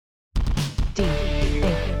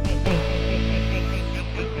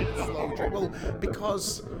Slow drink. Well,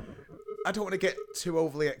 because I don't want to get too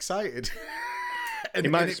overly excited. He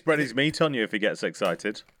might spread his meat on you if he gets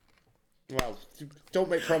excited. Well, don't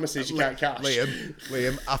make promises you can't cash.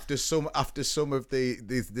 Liam, after some of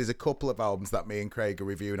there's a couple of albums that me and Craig are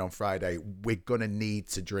reviewing on Friday. We're gonna need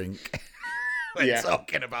to drink. We're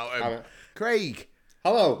talking about them. Craig,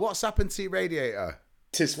 hello. What's happened to your radiator?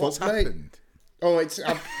 Tis What's fucked, mate. happened? Oh, it's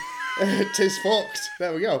tis fucked.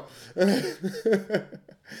 There we go.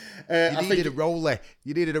 You needed a roller.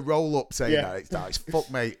 You needed a roll up saying that. It's fuck,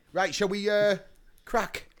 mate. Right, shall we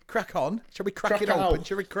crack on? Shall we crack it open? out.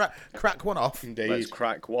 Shall we crack one off? Indeed. Let's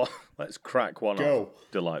crack one Go.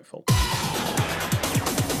 off. Delightful.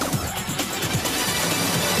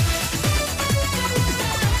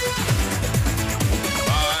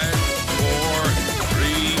 5, 4,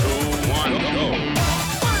 3, 2, 1, go.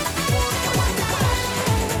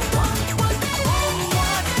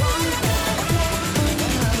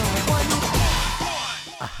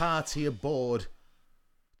 A hearty aboard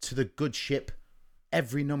to the good ship,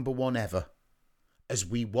 every number one ever, as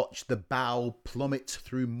we watch the bow plummet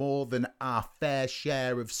through more than our fair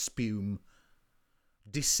share of spume,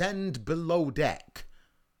 descend below deck,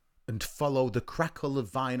 and follow the crackle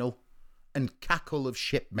of vinyl and cackle of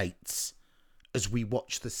shipmates, as we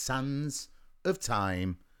watch the sands of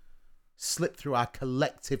time slip through our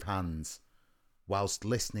collective hands, whilst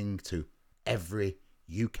listening to every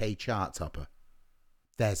UK chart topper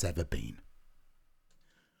there's ever been.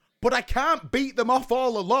 But I can't beat them off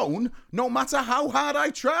all alone, no matter how hard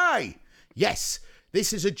I try. Yes,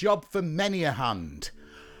 this is a job for many a hand.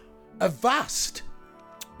 Avast,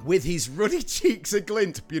 with his ruddy cheeks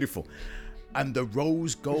aglint, beautiful, and the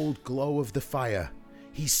rose gold glow of the fire,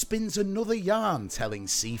 he spins another yarn telling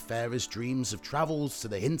seafarers' dreams of travels to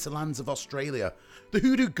the hinterlands of Australia. The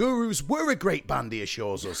Hoodoo Gurus were a great band, he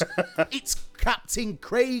assures us. It's Captain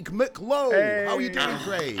Craig McLowe. Hey. How are you doing,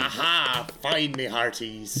 Craig? Aha, fine, me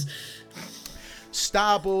hearties.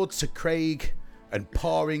 Starboard to Craig and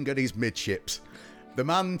pawing at his midships. The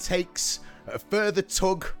man takes a further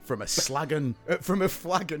tug from a flagon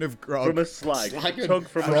of grog. From a slag. Slagging. Tug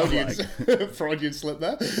from a slag. Freudian slip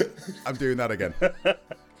there. I'm doing that again.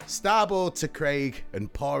 Starboard to Craig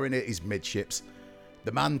and pawing at his midships.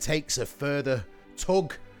 The man takes a further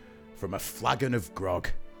tug from a flagon of grog.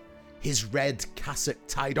 His red cassock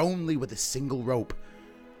tied only with a single rope.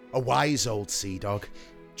 A wise old sea dog,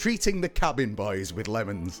 treating the cabin boys with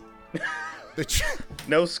lemons.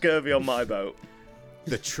 No scurvy on my boat.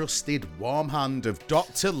 The trusted warm hand of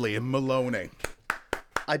Dr. Liam Maloney.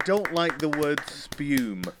 I don't like the word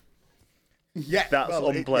spume. Yeah, That's well,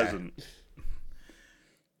 unpleasant. yeah.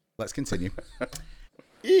 Let's continue.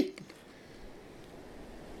 It's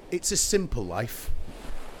a simple life.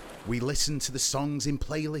 We listen to the songs in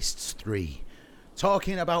playlists 3,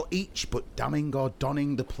 talking about each but damning or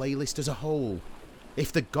donning the playlist as a whole.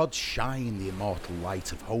 If the gods shine the immortal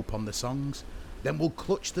light of hope on the songs, then we'll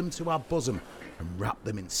clutch them to our bosom and wrap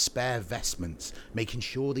them in spare vestments, making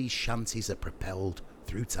sure these shanties are propelled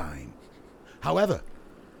through time. However,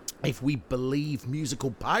 if we believe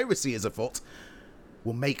musical piracy is afoot,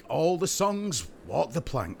 we'll make all the songs walk the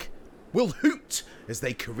plank. We'll hoot as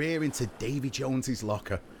they career into Davy Jones's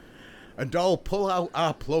locker, and all pull out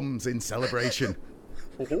our plums in celebration.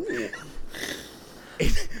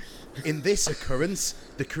 In this occurrence,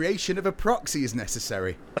 the creation of a proxy is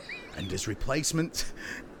necessary, and as replacement,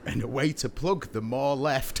 and a way to plug the more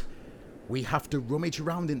left, we have to rummage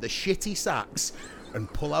around in the shitty sacks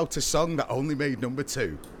and pull out a song that only made number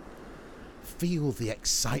 2. Feel the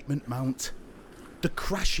excitement mount, the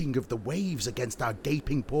crashing of the waves against our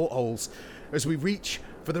gaping portholes as we reach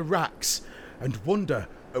for the racks and wonder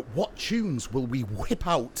at what tunes will we whip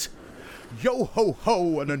out. Yo ho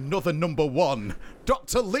ho and another number 1.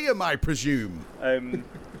 Dr. Liam, I presume.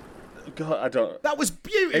 God, I don't. That was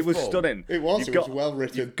beautiful. It was stunning. It was. It was well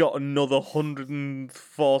written. You've got another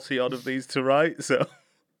 140 odd of these to write, so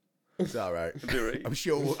it's all right. I'm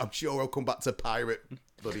sure I'll come back to pirate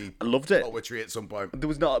bloody I loved it. poetry at some point. There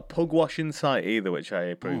was not a pug wash in sight either, which I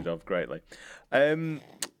approved of greatly.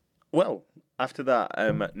 Well, after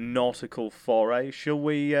that nautical foray, shall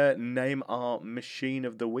we name our machine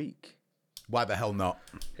of the week? Why the hell not?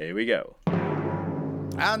 Here we go.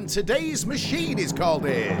 And today's machine is called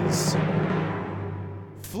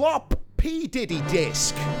Flop P. Diddy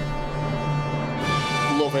Disc.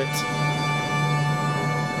 Love it.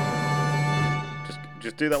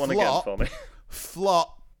 Just do that one again for me.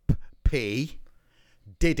 Flop P.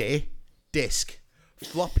 Diddy Disc.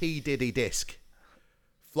 Floppy Diddy Disc.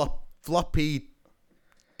 Floppy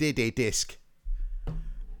Diddy Disc.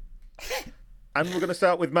 And we're going to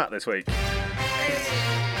start with Matt this week.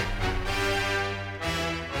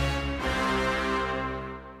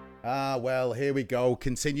 Ah, well, here we go,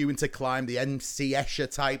 continuing to climb the MC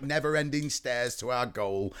Escher-type never-ending stairs to our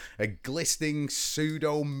goal, a glistening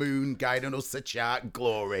pseudo-moon guiding us to chart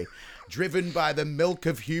glory, driven by the milk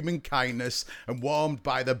of human kindness and warmed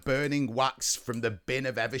by the burning wax from the bin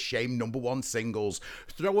of Evershame #1 singles.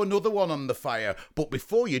 Throw another one on the fire, but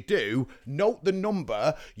before you do, note the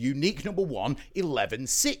number, unique #1,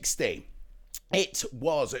 1160. It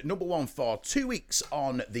was at #1 for 2 weeks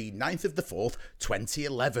on the 9th of the 4th,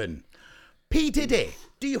 2011. P. Diddy,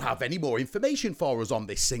 do you have any more information for us on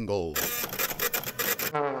this single?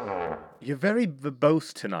 You're very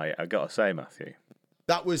verbose tonight, I gotta say, Matthew.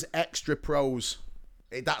 That was extra pros.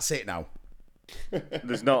 That's it now.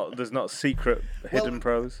 There's not secret hidden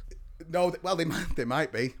pros. No, well, they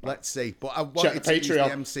might be. Let's see. But I wanted to use the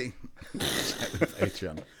MC. Check the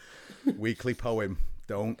Patreon. Weekly poem.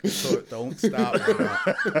 Don't start with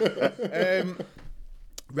that.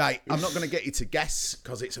 Right, I'm not going to get you to guess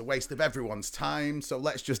because it's a waste of everyone's time. So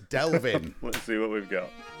let's just delve in. Let's see what we've got.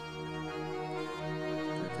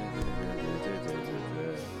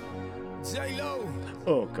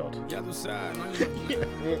 Oh God.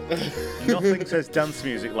 Nothing says dance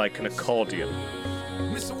music like an accordion.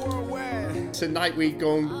 Tonight we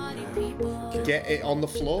go and get it on the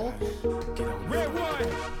floor.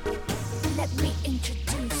 Let me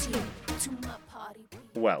introduce you to my party.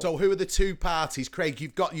 Well, So who are the two parties? Craig,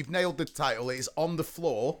 you've nailed the title. It's On the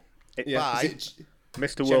Floor by... Is it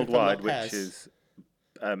Mr. Jennifer Worldwide, Lopez? which is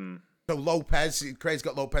So Lopez, Craig's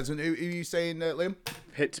got Lopez. And who are you saying, Liam?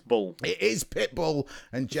 Pitbull. It is Pitbull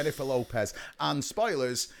and Jennifer Lopez. And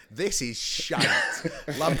spoilers, this is shite.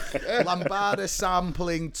 Lambada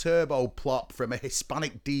sampling Turbo Plop from a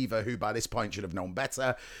Hispanic diva who by this point should have known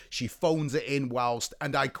better. She phones it in whilst,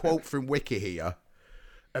 and I quote from Wiki here,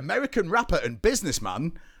 American rapper and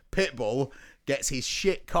businessman Pitbull gets his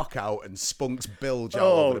shit cock out and spunks bilge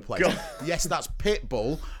all over the place. God. Yes, that's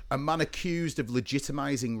Pitbull, a man accused of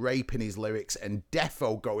legitimising rape in his lyrics, and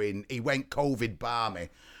defo going, he went COVID balmy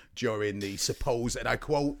during the supposed, and I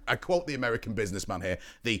quote the American businessman here,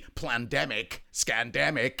 the plandemic,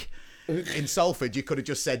 scandemic. In Salford, you could have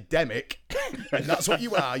just said demic, and that's what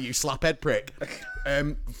you are, you slaphead prick.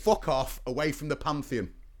 Fuck off, away from the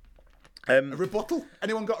pantheon. A rebuttal?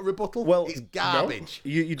 Anyone got a rebuttal? Well, it's garbage.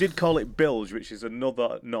 You did call it bilge, which is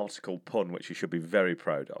another nautical pun, which you should be very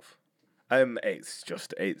proud of. It's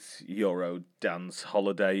Euro dance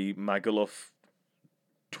holiday Magaluf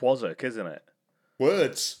Twazzock, isn't it?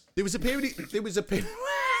 words? There was a period.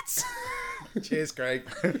 Cheers, Craig.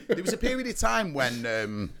 There was a period of time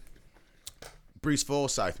when Bruce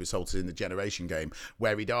Forsyth was hosted in the Generation Game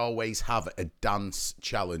where he'd always have a dance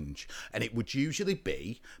challenge, and it would usually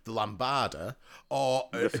be the lambada or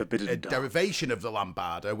a forbidden dance. derivation of the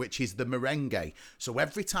lambada, which is the merengue. So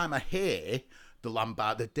every time I hear the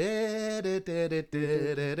lambada,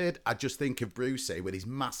 I just think of Brucey with his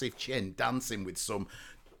massive chin dancing with some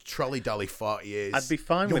trolley dolly 40 years. I'd be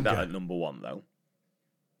fine with that younger. at number one, though.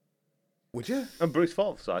 Would you? And Bruce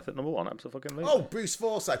Forsyth at number one, absolutely. Oh, Bruce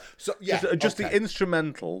Forsyth. So yeah, Just okay. the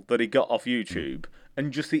instrumental that he got off YouTube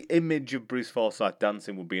and just the image of Bruce Forsyth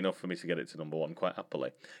dancing would be enough for me to get it to number one quite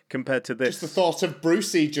happily. Compared to this, Just the thought of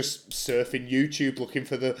Brucey just surfing YouTube looking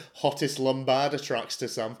for the hottest lambada tracks to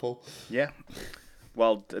sample. yeah.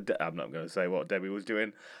 Well, I'm not going to say what Debbie was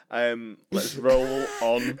doing. Let's roll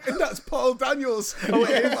on. And that's Paul Daniels. Oh,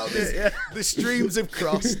 The streams have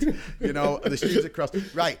crossed. You know, the streams have crossed.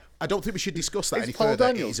 Right. I don't think we should discuss that Is any Paul further.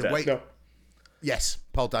 Daniels He's dead? away- No. Yes,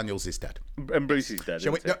 Paul Daniels is dead. And Bruce is dead.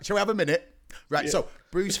 Shall we, isn't he? shall we have a minute? Right, so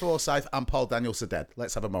Bruce Forsyth and Paul Daniels are dead.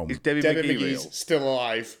 Let's have a Is moment. Debbie Debbie McGee McGee's real? still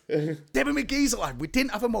alive. Debbie McGee's alive. We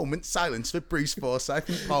didn't have a moment's silence for Bruce Forsyth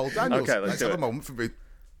and Paul Daniels. Okay, let's do have it. a moment for Bruce.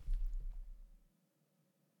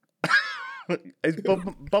 Is Bob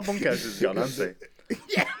Bunkhouse gone, hasn't he?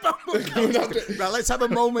 Yeah, right, let's have a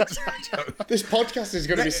moment. This podcast is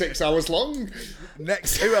going to be 6 hours long.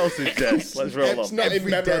 Next, Who else is dead? Let's roll It's on. not in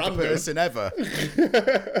every dead memorandum. person ever.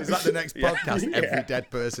 Is that the next podcast? Every dead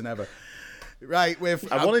person ever. Right,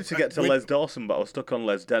 I wanted to get to Les Dawson, but I was stuck on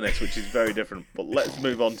Les Dennis, which is very different. But let's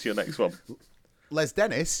move on to your next one. Les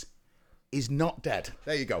Dennis is not dead.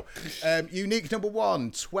 There you go. Unique number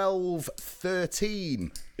 1,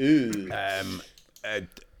 1213. Ooh.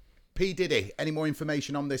 P. Diddy, any more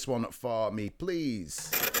information on this one for me, please?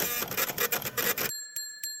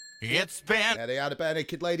 It's been There they are, the Bare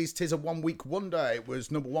Naked Ladies. 'Tis a 1 week wonder. It was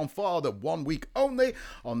number 1 for the 1 week only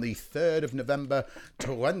on the 3rd of November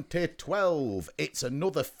 2012. It's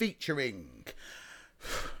another featuring.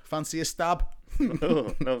 Fancy a stab?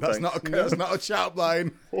 Oh, no, That's thanks. not a shout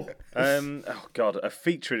line. Oh God, a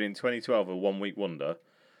featuring in 2012 a 1 Week Wonder.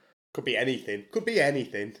 Could be anything. Could be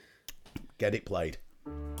anything. Get it played.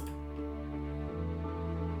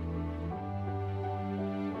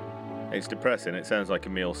 It's depressing. It sounds like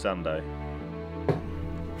Emil Sandé.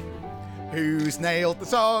 Who's nailed the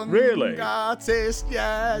song? Really? Artist,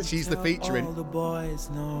 yeah. She's the All featuring. the boys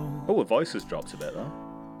know. Oh, her voice has dropped a bit though.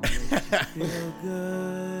 Feel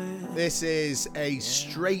good. This is a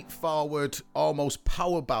straightforward, almost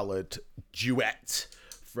power ballad duet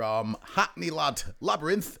from Hackney Lad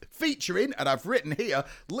Labyrinth, featuring, and I've written here,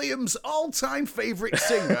 Liam's all-time favourite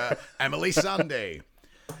singer, Emily Sandé.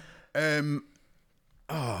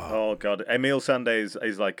 Oh God, Emil Sandé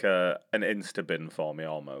is like an Insta bin for me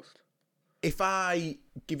almost. If I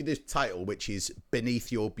give you the title, which is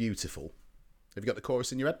Beneath Your Beautiful, have you got the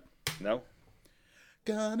chorus in your head? No.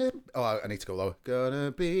 Gonna... Oh, I need to go lower. Gonna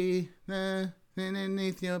be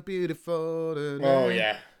beneath your beautiful... Oh,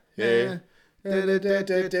 yeah. Yeah. Yeah,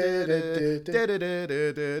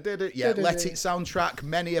 Let It soundtrack,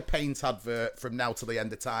 many a Paint advert from now till the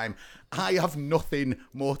end of time. I have nothing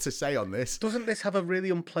more to say on this. Doesn't this have a really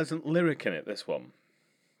unpleasant lyric in it? This one.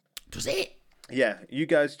 Does it? Yeah. You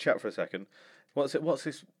guys chat for a second. What's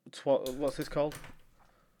this called?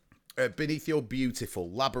 Beneath Your Beautiful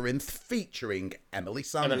Labyrinth, featuring Emily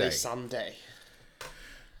Sandé. Emily Sandé.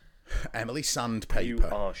 Emily Sandpaper. You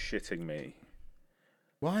are shitting me.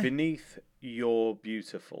 Why? Beneath Your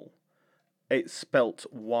Beautiful. It's spelt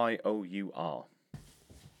Y-O-U-R.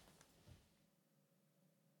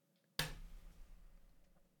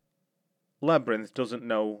 Labyrinth doesn't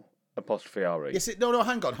know apostrophe R-E. Yes, no,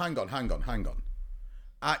 hang on.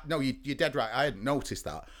 No, you're dead right. I hadn't noticed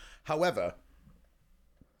that. However,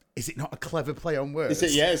 is it not a clever play on words?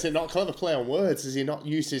 Is it not a clever play on words? Has he not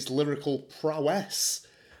used his lyrical prowess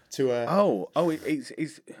to...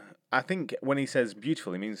 It's I think when he says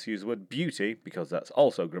beautiful, he means to use the word beauty, because that's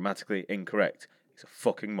also grammatically incorrect. He's a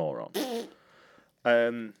fucking moron.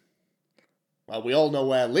 Well, we all know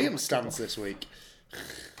where Liam stands this week.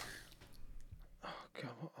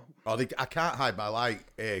 I can't hide my light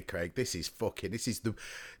here, Craig. This is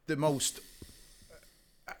the most...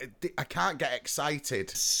 I can't get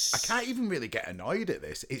excited. I can't even really get annoyed at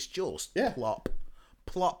this. It's just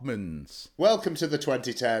plopmans. Welcome to the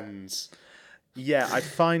 2010s. Yeah, I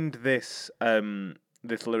find this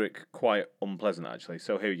this lyric quite unpleasant, actually.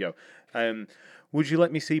 So here we go. Would you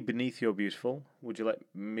let me see beneath your beautiful? Would you let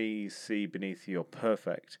me see beneath your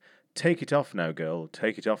perfect? Take it off now, girl.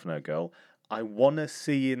 Take it off now, girl. I wanna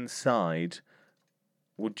see inside.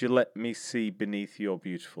 Would you let me see beneath your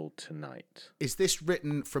beautiful tonight? Is this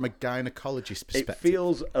written from a gynecologist perspective? It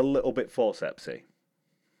feels a little bit forcepsy.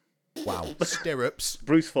 Wow. Stirrups.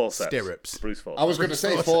 Bruce Forceps. Stirrups. Bruce Forceps. I was going to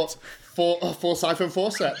say Forsyth and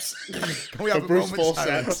Forceps. Can we have a Bruce moment's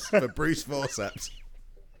Forceps. silence for Bruce Forceps?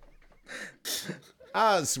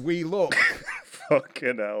 As we look,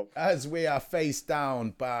 Fucking hell. as we are faced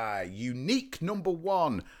down by unique number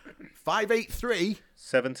 1, 583.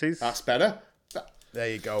 70s. That's better. There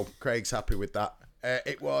you go. Craig's happy with that.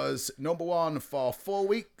 It was number 1 for 4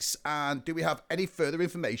 weeks. And do we have any further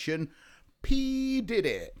information? P did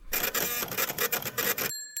it.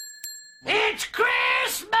 It's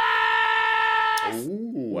Christmas!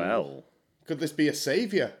 Well. Could this be a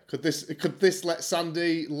saviour? Could this let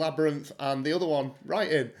Sandy, Labyrinth, and the other one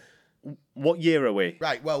right in? What year are we?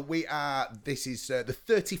 Right, well, this is the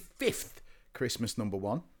 35th Christmas number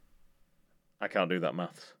 1. I can't do that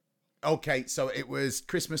maths. Okay, so it was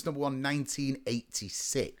Christmas number 1,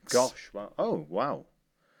 1986. Gosh. Wow. Oh, wow.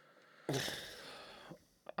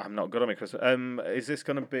 I'm not good on my Christmas. Is this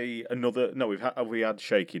going to be another... No, have we had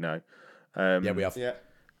Shaky now? Yeah, we have. Yeah.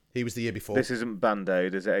 He was the year before. This isn't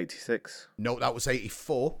Band-Aid, is it 86? No, that was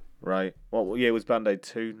 84. Right. What year was Band-Aid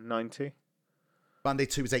 2? 90? Band-Aid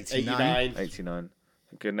 2 was 89. 89.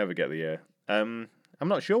 I could never get the year. I'm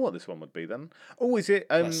not sure what this one would be then. Oh, is it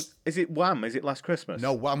Wham? Is it Last Christmas?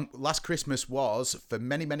 No, Last Christmas was, for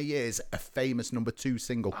many, many years, a famous number 2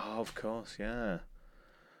 single. Oh, of course, yeah.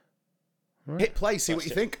 Hit play, see what you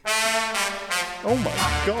think. Oh my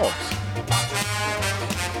God.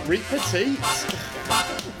 Reap Petite.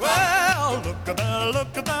 Well, look at that,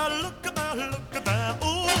 look at that, look at that, look at that.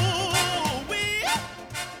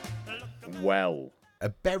 Ooh, Well. A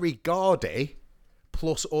Berry Gordy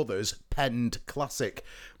plus others penned classic,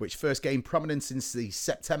 which first gained prominence in the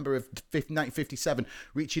September of 1957,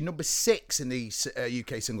 reaching number 6 in the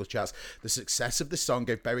UK singles charts. The success of the song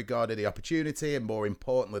gave Berry Gordy the opportunity and, more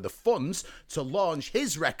importantly, the funds to launch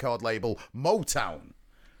his record label, Motown,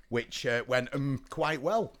 which went quite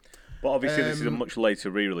well. But obviously, this is a much later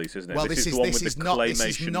re-release, isn't it? Well, this is the one with the not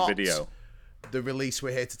claymation video. the release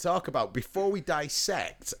we're here to talk about. Before we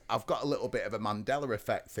dissect, I've got a little bit of a Mandela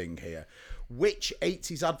effect thing here. Which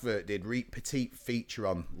 80s advert did Reet Petite feature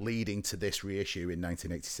on leading to this reissue in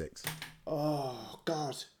 1986? Oh,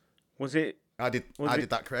 God. Was it I did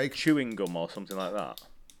that, Craig. chewing gum or something like that?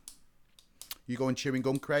 You going chewing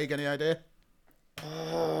gum, Craig? Any idea?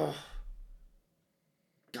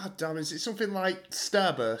 God damn, is it something like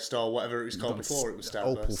Starburst or whatever it was called before it was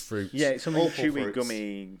Starburst? Opal fruits. Yeah, it's something Opal chewy, fruits.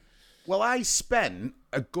 gummy. Well, I spent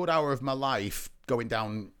a good hour of my life going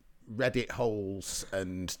down Reddit holes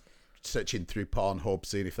and searching through Pornhub,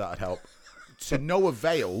 seeing if that'd help. To no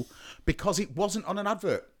avail, because it wasn't on an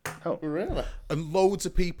advert. Really? And loads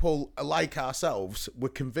of people, like ourselves, were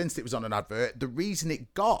convinced it was on an advert. The reason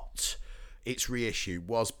it got its reissue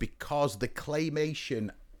was because the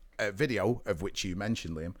claymation video, of which you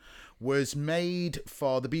mentioned, Liam, was made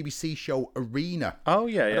for the BBC show Arena. Oh,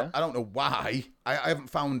 yeah. I don't know why. I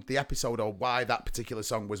haven't found the episode or why that particular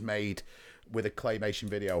song was made with a claymation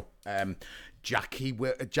video.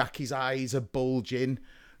 Jackie's eyes are bulging.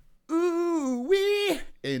 Ooh wee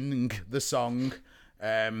in the song.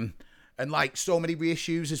 And like so many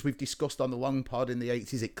reissues, as we've discussed on the Long Pod in the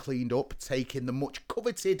 80s, it cleaned up, taking the much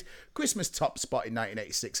coveted Christmas top spot in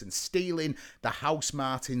 1986 and stealing the House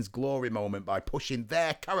Martins' glory moment by pushing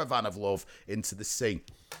their Caravan of Love into the sea.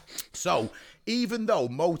 So, even though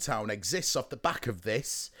Motown exists off the back of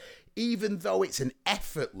this, even though it's an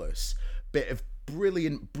effortless bit of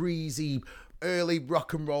brilliant, breezy, early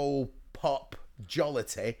rock and roll pop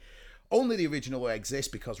jollity, only the original will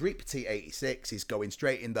exist because Reet Petite 86 is going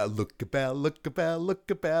straight in the look a bell, look a bell,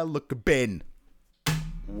 look a bell, look a bin.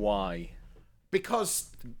 Why?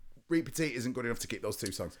 Because Reet Petite isn't good enough to keep those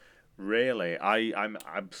two songs. Really? I'm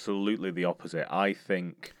absolutely the opposite. I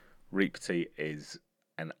think Reet Petite is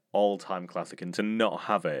an all-time classic, and to not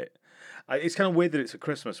have it... It's kind of weird that it's a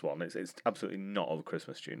Christmas one. It's absolutely not a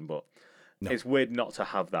Christmas tune, but it's weird not to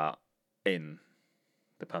have that in...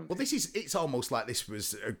 Well, it's almost like this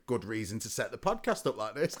was a good reason to set the podcast up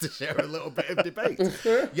like this, to share a little bit of debate.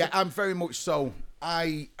 Yeah, I'm very much so.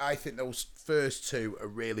 I think those first two are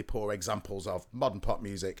really poor examples of modern pop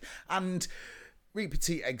music. And Reet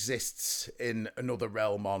Petite exists in another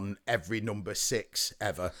realm on every number 6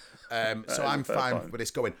 ever. So I'm fine with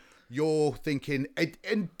this going. You're thinking,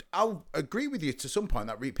 and I'll agree with you to some point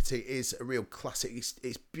that Reet Petite is a real classic.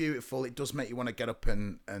 It's beautiful. It does make you want to get up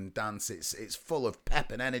and dance. It's full of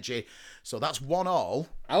pep and energy. So that's 1-1.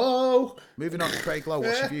 Hello. Moving on to Craig Lowe.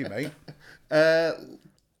 What's your view, mate?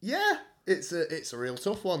 Yeah, it's a real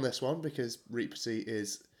tough one, this one, because Reet Petite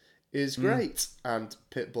is great and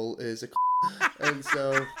Pitbull is a and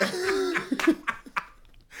so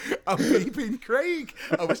I'm beeping Craig.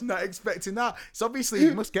 I was not expecting that. So obviously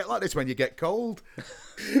you must get like this when you get cold.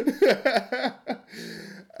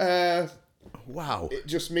 Wow. it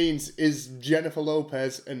just means, is Jennifer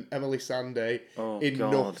Lopez and Emily Sandé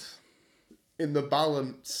enough in the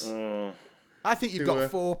balance? I think you've got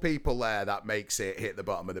 4 people there that makes it hit the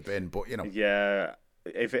bottom of the bin, but you know. Yeah,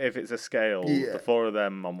 if it's a scale, the 4 of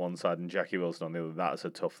them on one side and Jackie Wilson on the other, that's a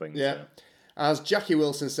tough thing. Yeah. As Jackie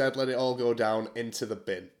Wilson said, let it all go down into the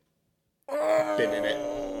bin. Bin in it.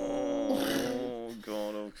 Oh,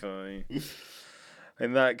 God, okay.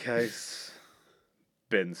 In that case,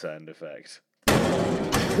 bin sound effect.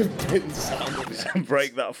 Bin sound.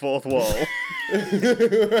 Break that 4th wall.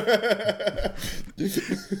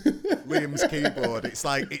 Liam's keyboard. It's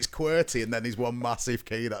like, it's QWERTY and then there's one massive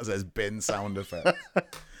key that says bin sound effect.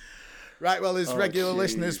 Right, well, as regular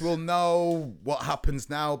listeners will know what happens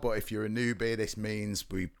now, but if you're a newbie, this means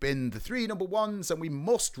we've binned the 3 number 1s and we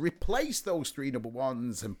must replace those 3 number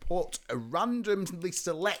 1s and put a randomly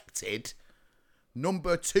selected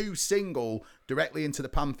number 2 single directly into the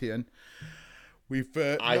pantheon. I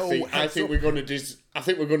think we're going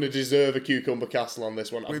to deserve a Cucumber Castle on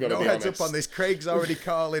this one. We've no heads up on this. Craig's already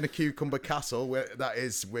calling a Cucumber Castle. We're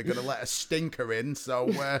going to let a stinker in.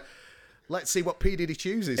 So let's see what P Diddy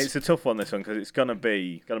chooses. It's a tough one, this one, because it's gonna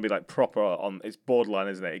be like proper on. It's borderline,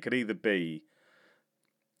 isn't it? It could either be.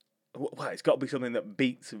 Well, it's got to be something that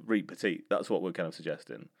beats Reet Petite. That's what we're kind of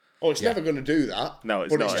suggesting. Oh, it's never going to do that. No,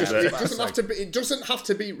 it's but not. It doesn't have to be. It doesn't have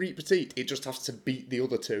to beat Reet Petite. It just has to beat the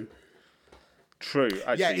other 2. True.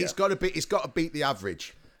 Actually, it's got to beat the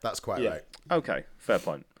average. That's quite right. Okay, fair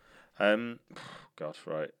point. Gosh,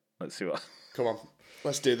 right. Let's see what. Come on,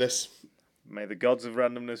 let's do this. May the gods of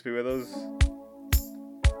randomness be with us.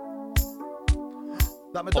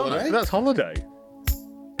 That Madonna. Holiday? That's Holiday.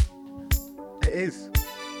 It is.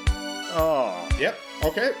 Oh, Yep.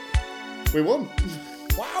 Okay. We won.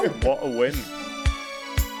 Wow. what a win!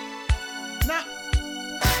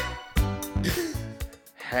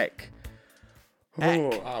 heck. Heck. Oh,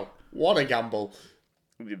 Wow, what a gamble.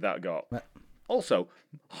 that got. Also,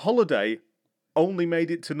 Holiday only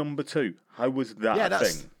made it to number 2. How was that Yeah, a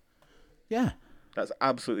that's- thing? Yeah. That's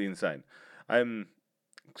absolutely insane. I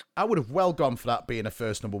would have well gone for that being a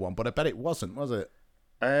first number 1, but I bet it wasn't, was it?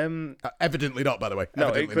 Evidently not, by the way. No, it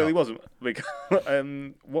Evidently clearly not. wasn't. Because,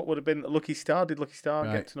 what would have been Lucky Star? Did Lucky Star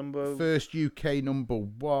Right. get to number... First UK number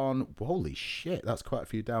 1. Holy shit, that's quite a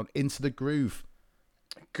few down. Into the Groove.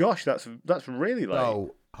 Gosh, that's really late.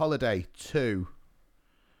 Oh, Holiday 2.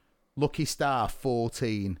 Lucky Star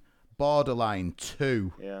 14. Borderline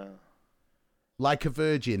 2. Yeah. Like a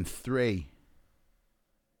Virgin 3.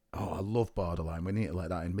 Oh, I love Borderline. We need to let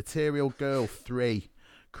that in. Material Girl 3.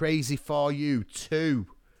 Crazy for You 2.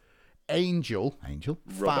 Angel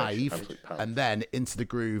 5. absolute pants. And then Into the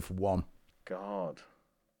Groove 1. God.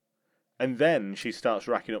 And then she starts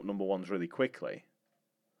racking up number 1s really quickly.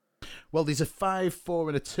 Well, there's a 5, 4,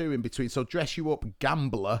 and a 2 in between. So Dress You Up,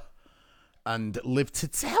 Gambler, and Live to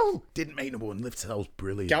Tell didn't make number 1. Live to Tell's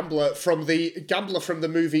brilliant. Gambler from the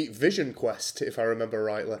movie Vision Quest, if I remember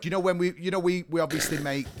rightly. Do you know when we obviously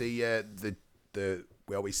make the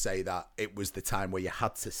we always say that it was the time where you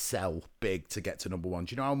had to sell big to get to number 1.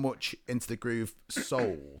 Do you know how much Into the Groove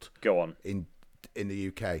sold Go on. in the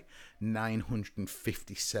UK?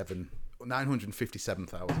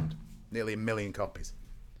 957,000. Nearly 1 million copies.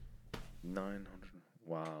 900.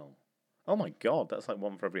 Wow. Oh my God, that's like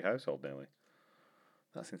 1 for every household nearly.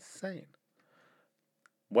 That's insane.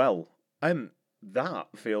 Well, that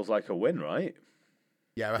feels like a win, right?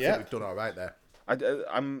 Yeah, I Yeah. think we've done all right there.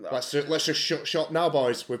 Let's just shut shop now,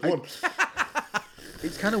 boys. We've won.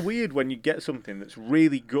 It's kind of weird when you get something that's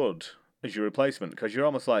really good as your replacement because you're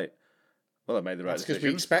almost like, well, I made the right That's because decision.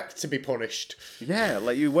 we expect to be punished. Yeah,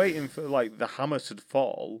 like you're waiting for like the hammer to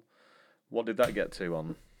fall. What did that get to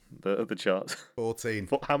on the charts? 14.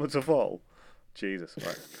 Hammer to fall. Jesus,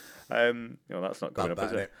 right. That's not coming Bad, up,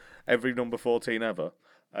 is that, it? Every number 14 ever.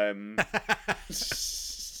 But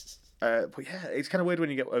yeah, it's kind of weird when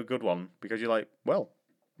you get a good one because you're like, well,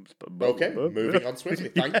 Okay, moving on swiftly.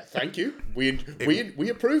 Thank you. We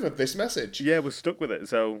approve of this message. Yeah, we're stuck with it.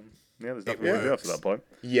 So yeah, there's nothing we can do after that point.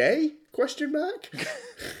 Yay? Question mark.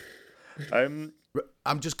 I'm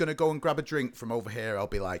just going to go and grab a drink from over here. I'll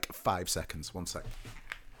be like 5 seconds. 1 second.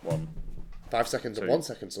 1, 5 seconds and 1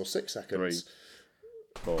 second, so 6 seconds.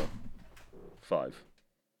 3, 4, 5.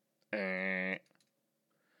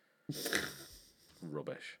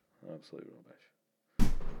 Rubbish. Absolute rubbish.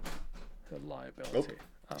 A liability.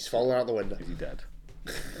 He's falling out the window. Is he dead?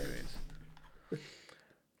 There he is.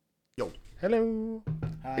 Yo. Hello.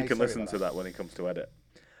 Hi, He can sorry listen about to that when he comes to edit.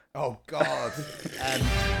 Oh, God.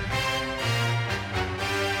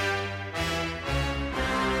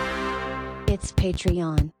 It's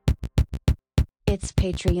Patreon. It's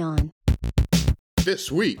Patreon.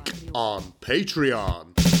 This week on Patreon.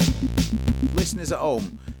 Listeners at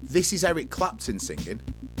home, this is Eric Clapton singing.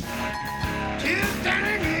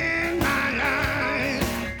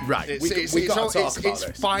 Right, we got to talk about it's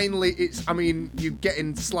this. finally, I mean, you're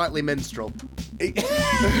getting slightly minstrel.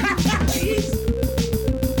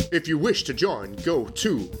 If you wish to join, go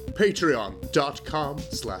to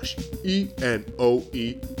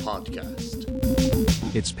patreon.com/ENOE podcast.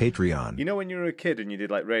 It's Patreon. You know when you were a kid and you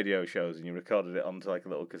did like radio shows and you recorded it onto like a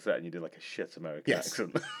little cassette and you did like a shit American Yes.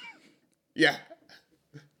 accent? Yeah,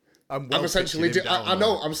 I'm essentially, pitching him down I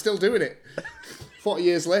know, now. I'm still doing it. 40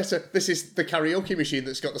 years later, this is the karaoke machine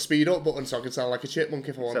that's got the speed up button so I can sound like a chipmunk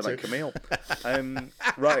if I want Sound to. like Camille.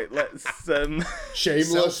 Right, let's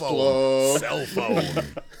Shameless Cell plug. phone.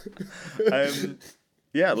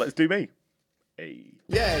 yeah, let's do me. Hey.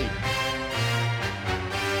 Yay.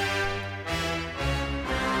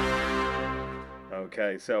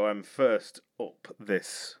 Okay, so I'm first up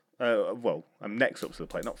this. I'm next up to the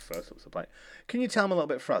plate, not first up to the plate. Can you tell I'm a little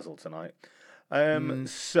bit frazzled tonight?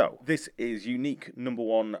 So this is unique number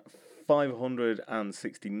 1,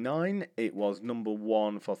 569. It was number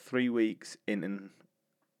 1 for 3 weeks in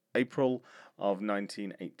April of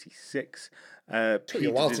 1986. Took you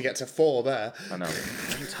a while to get to 4 there. I know.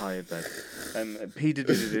 I'm tired, babe. Peter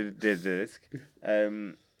did this.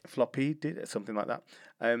 Floppy did it, something like that.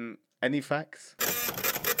 Any facts?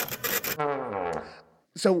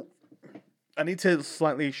 So, I need to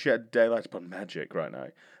slightly shed daylight upon magic right now.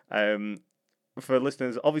 For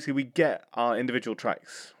listeners, obviously we get our individual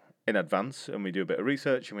tracks in advance and we do a bit of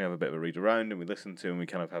research and we have a bit of a read around and we listen to and we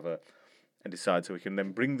kind of have and decide so we can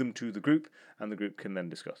then bring them to the group and the group can then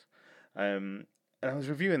discuss. And I was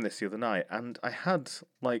reviewing this the other night and I had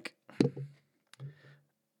like...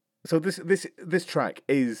 So this track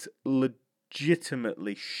is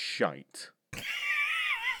legitimately shite.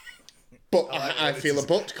 But I feel a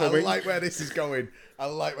but coming. I like where this is going.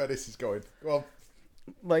 Go on.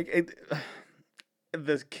 Like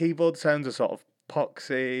the keyboard sounds are sort of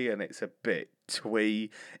poxy and it's a bit twee.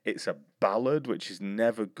 It's a ballad, which is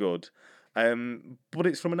never good. But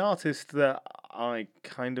it's from an artist that I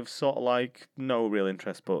kind of sort of like, no real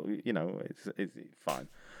interest, but you know, it's fine.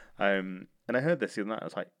 And I heard this the other night. I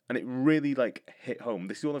was like, and it really like hit home.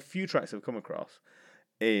 This is one of the few tracks I've come across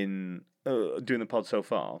in doing the pod so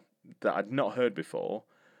far that I'd not heard before,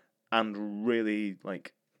 and really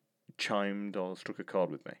like chimed or struck a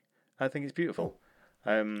chord with me. I think it's beautiful.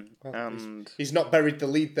 And he's not buried the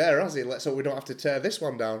lead there, has he? Let's hope we don't have to tear this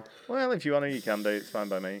one down. well, if you want to, you can do. It's fine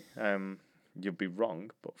by me. You'll be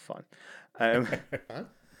wrong, but fine.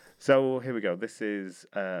 So here we go. This is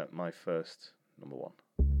my first number one.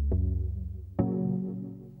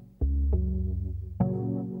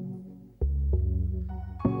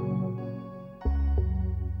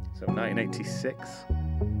 So 1986.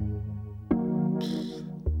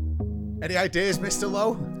 Any ideas, Mr.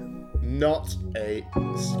 Lowe? Not a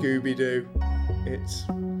Scooby-Doo.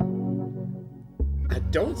 I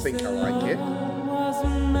don't think I like it.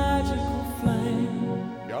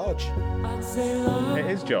 George. It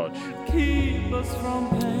is George.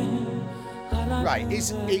 Right,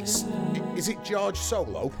 is it George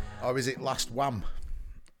solo or is it Last Wham?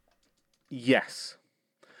 Yes.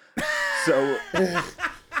 So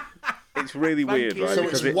it's really weird, right? So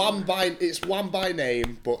Because it's one by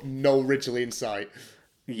name, but no Ridgely in sight.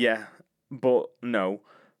 yeah, but no.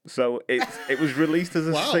 So it was released as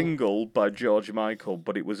a Wow. single by George Michael,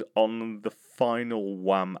 but it was on the final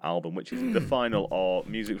Wham album, which is the final or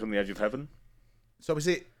Music from the Edge of Heaven. So is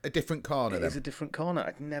it a different corner It is then? a different corner.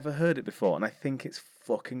 I'd never heard it before, and I think it's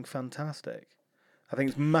fucking fantastic. I think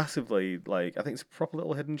it's massively I think it's a proper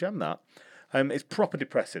little hidden gem. That it's proper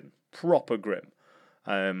depressing, proper grim.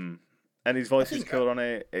 And his voice is killer on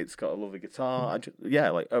it. It's got a lovely guitar.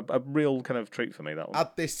 A real kind of treat for me, that one.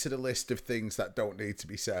 Add this to the list of things that don't need to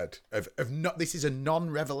be said. This is a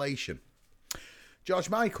non-revelation.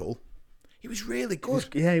 George Michael, he was really good.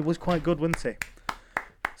 Yeah, he was quite good, wasn't he?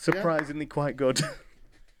 Surprisingly quite good.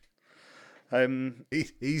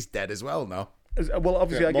 He's dead as well now. Well,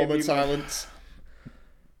 obviously, I Moment gave you silence.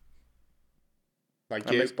 Thank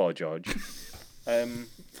I you. miss Boy George.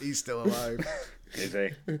 He's still alive.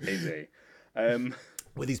 Easy.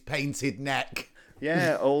 With his painted neck.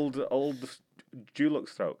 Yeah, old Dulux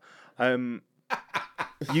throat.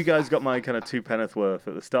 You guys got my kind of two penneth worth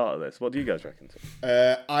at the start of this. What do you guys reckon?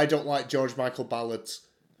 I don't like George Michael ballads.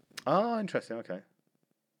 Oh, interesting. Okay.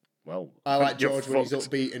 Well, I like you're George when he's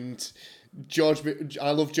fucked. upbeat, and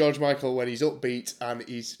I love George Michael when he's upbeat and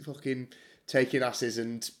he's fucking taking asses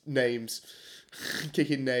and names,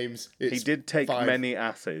 kicking names. He did take fine. many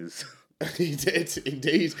asses. He did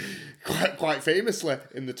indeed, quite famously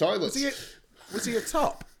in the toilets. Was he a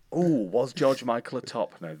top? Ooh, was George Michael a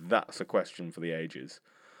top? Now that's a question for the ages.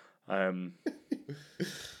 So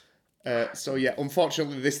yeah,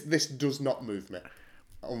 unfortunately, this does not move me.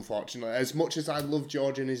 Unfortunately, as much as I love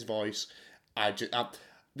George and his voice,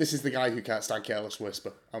 this is the guy who can't stand Careless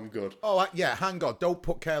Whisper. I'm good. Oh, yeah, hang on. Don't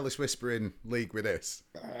put Careless Whisper in league with this.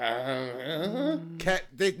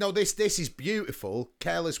 This is beautiful.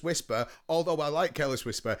 Careless Whisper, although I like Careless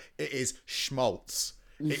Whisper, it is schmaltz.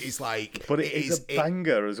 It is like... But it is a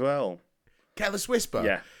banger as well. Careless Whisper?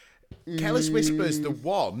 Yeah. Careless Whisper's the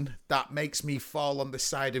one that makes me fall on the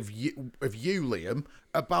side of you, Liam,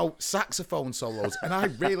 about saxophone solos, and I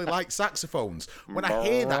really like saxophones. When I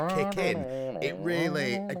hear that kick in, it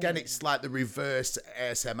really, again, it's like the reverse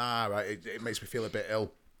ASMR. Right? It makes me feel a bit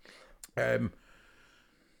ill.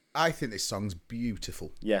 I think this song's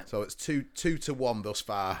beautiful. Yeah. So it's 2-1 thus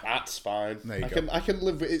far. That's fine. There you I can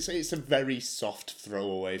live with it. It's a very soft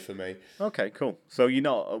throwaway for me. Okay, cool. So you're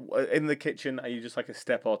not in the kitchen. Are you just like a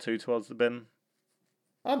step or two towards the bin?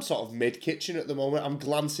 I'm sort of mid-kitchen at the moment. I'm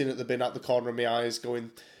glancing at the bin out the corner of my eyes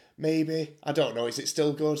going, maybe. I don't know. Is it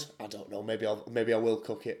still good? I don't know. Maybe I will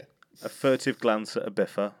cook it. A furtive glance at a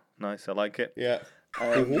biffer. Nice, I like it. Yeah.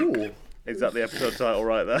 Ooh. Is that the episode title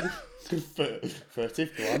right there?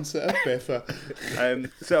 Furtive glance at a biffer.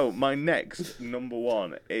 So my next number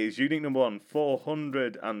one is unique number one,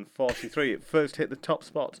 443. It first hit the top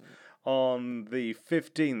spot on the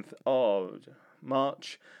 15th of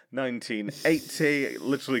March 1980.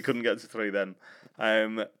 Literally couldn't get to 3 then.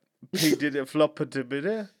 P did it flop a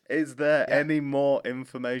bit. Is there any more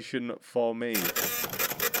information for me?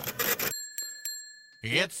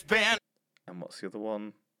 It's been And what's the other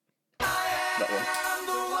one? That one.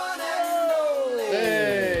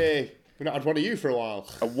 Hey! We've not had one of you for a while.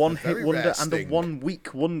 A one-hit Very wonder rare and a sting. 1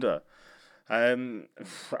 week wonder.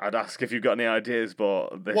 I'd ask if you've got any ideas,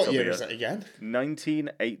 but this What will year be is it again?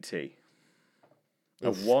 1980. A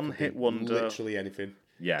Oof, one-hit could be wonder. Literally anything.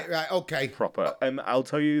 Yeah, Right, okay. proper. I'll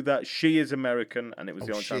tell you that she is American, and it was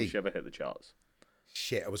the Oh, only time she. she ever hit the charts.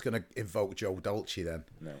 Shit, I was going to invoke Joe Dolce then.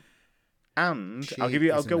 No. And She I'll is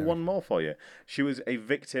go American. one more for you. She was a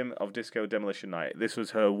victim of Disco Demolition Night. This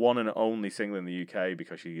was her one and only single in the UK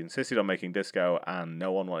because she insisted on making disco, and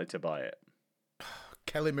no one wanted to buy it.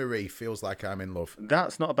 Kelly Marie, Feels Like I'm in Love.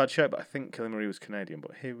 That's not a bad show, but I think Kelly Marie was Canadian.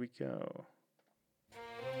 But here we go.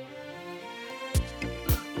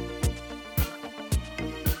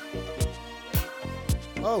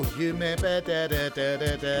 Oh, you may da da da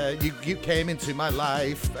da da. You came into my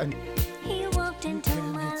life and He walked into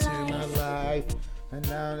came my into my life. life, and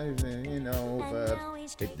now it's over. now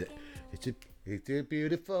he's It's a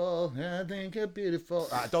beautiful. I think a beautiful.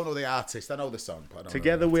 I don't know the artist. I know the song, but I don't know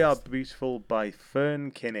Together the We Are artist. Beautiful by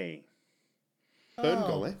Fern Kinney. Fern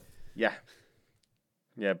Gully. Yeah.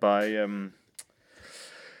 Yeah, by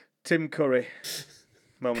Tim Curry.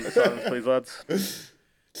 Moment of silence, please, lads.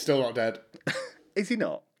 Still not dead. Is he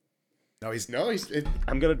not? No, he's No, he's.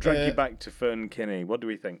 I'm going to drag you back to Fern Kinney. What do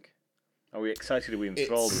we think? Are we excited? Are we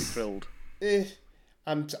enthralled? Are we It's- thrilled?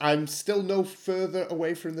 I'm still no further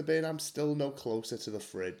away from the bin. I'm still no closer to the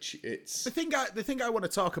fridge. It's the thing. The thing I want to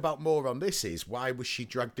talk about more on this is why was she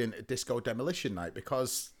dragged into Disco Demolition Night?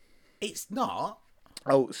 Because it's not.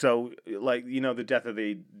 Oh, so, like, you know, the death of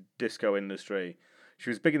the disco industry. She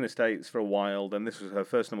was big in the States for a while, then this was her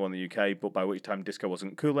first number one in the UK, but by which time disco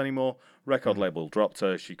wasn't cool anymore. Record label dropped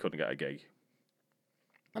her, she couldn't get a gig.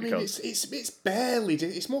 I mean, Because- it's barely.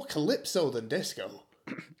 It's more calypso than disco.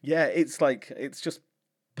 Yeah, it's just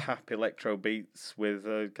pap electro beats with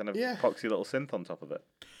a kind of Yeah. poxy little synth on top of it.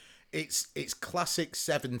 It's classic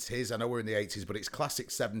 70s. I know we're in the 80s, but it's classic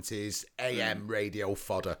 70s AM radio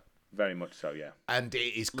fodder. Very much so, yeah. And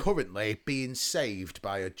it is currently being saved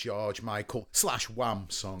by a George Michael / Wham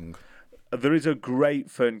song. There is a great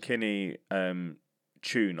Fern Kinney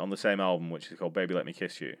tune on the same album, which is called Baby Let Me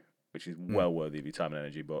Kiss You, which is well worthy of your time and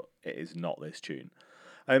energy, but it is not this tune.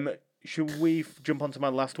 Should we jump on to my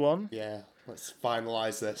last one? Yeah, let's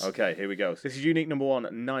finalise this. Okay, here we go. This is unique number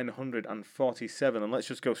 947, and let's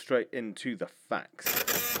just go straight into the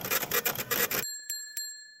facts.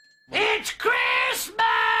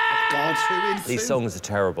 God, These songs are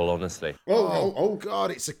terrible, honestly. Oh,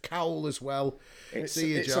 God, it's a cowl as well.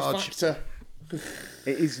 See you, it's a George. factor.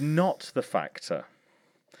 It is not the factor.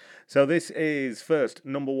 So this is first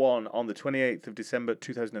number one on the 28th of December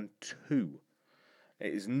 2002.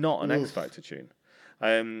 It is not an X Factor tune.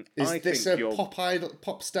 Is I this think a you're...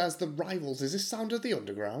 pop stars the rivals? Is this Sound of the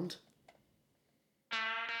Underground?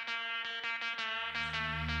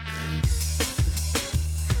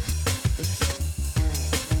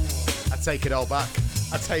 I take it all back.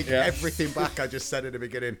 I take everything back I just said in the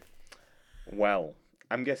beginning. Well,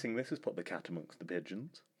 I'm guessing this has put the cat amongst the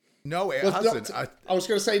pigeons. No, it Well, hasn't. I was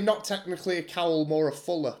going to say not technically a Cowell, more a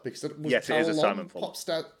Fuller, because it was Yes, it is a Cowell Simon on Fuller.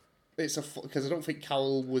 Popstar. It's because I don't think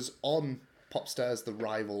Cowell was on Popstars the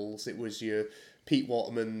Rivals. It was your Pete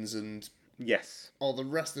Watermans and Yes. all the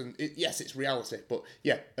rest. And yes, it's reality, but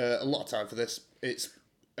yeah, a lot of time for this. It's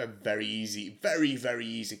a very very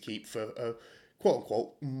easy keep for a quote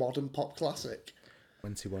unquote modern pop classic.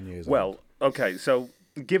 21 years old. Well, okay, so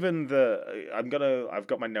given the... I've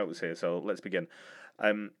got my notes here, so let's begin.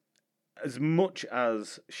 As much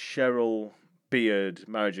as Cheryl, Beard,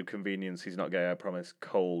 Marriage of Convenience, He's Not Gay, I Promise,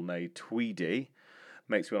 Cole, nay, Tweedy,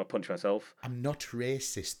 makes me want to punch myself, I'm not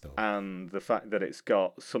racist, though. and the fact that it's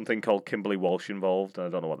got something called Kimberly Walsh involved, and I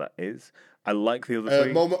don't know what that is. I like the other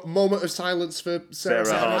three. Moment of silence for Sarah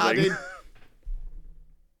Sarah Harding.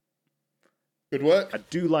 Good work. I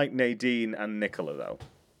do like Nadine and Nicola,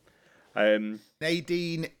 though.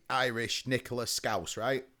 Nadine, Irish, Nicola, Scouse,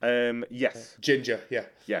 right? Yes, Ginger, yeah.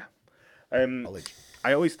 yeah. College.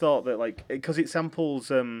 I always thought that, like, because it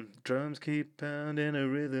samples drums keep pounding a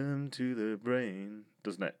rhythm to the brain,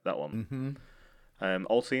 doesn't it? That one. Mm-hmm.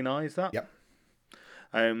 All Seeing Eyes, that? Yep.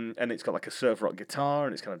 And it's got like a surf rock guitar,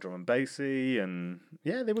 and it's kind of drum and bassy, and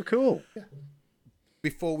yeah, they were cool. Yeah.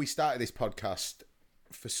 Before we started this podcast,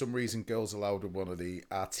 for some reason, Girls Aloud were one of the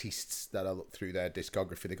artists that I looked through their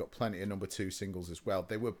discography. They got plenty of number 2 singles as well.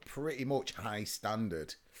 They were pretty much high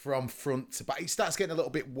standard from front to back. It starts getting a little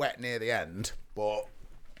bit wet near the end, but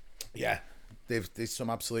yeah, there's some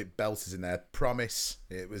absolute belters in there. Promise,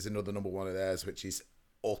 it was another number 1 of theirs, which is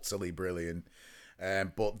utterly brilliant.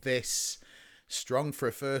 But this, strong for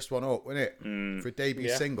a first one up, wasn't it? For a debut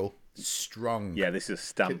single, strong. Yeah, this is a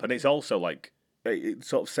stamp, and it's also like it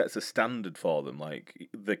sort of sets a standard for them. Like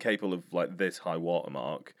they're capable of like this high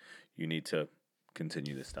watermark. you need to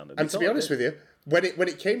continue this standard. And to be honest with you, when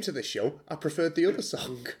it came to this show, I preferred the other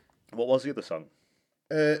song. What was the other song?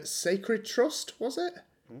 Sacred Trust, was it?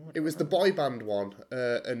 It was the boy band one,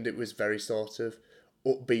 and it was very sort of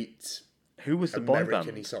upbeat, Who was the boy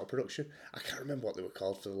American-y band? sort of production. I can't remember what they were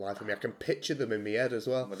called for the life of me. I can picture them in my head as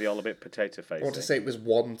well. Were they all a bit potato faced? I want to say it was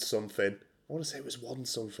one something,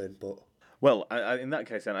 but... Well, in that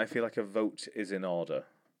case, then I feel like a vote is in order.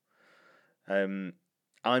 I'm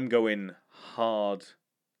going hard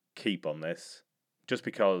keep on this, just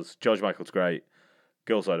because George Michael's great,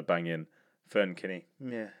 Girls Are Banging, Fern Kinney,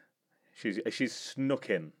 yeah, she's snuck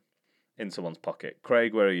in someone's pocket.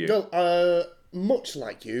 Craig, where are you? No, much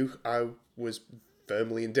like you, I was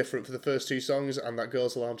firmly indifferent for the first two songs, and that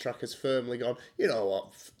Girls Alarm track has firmly gone, you know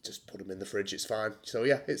what, just put them in the fridge, it's fine. So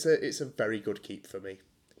yeah, it's a very good keep for me.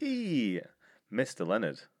 Mr.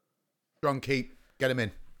 Leonard. Strong keep. Get him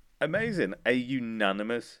in. Amazing. A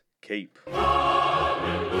unanimous keep.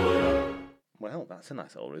 Well, that's a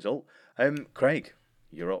nice little result. Craig,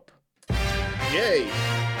 you're up. Yay!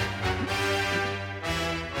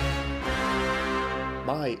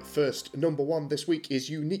 My first number one this week is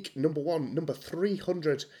unique number one, number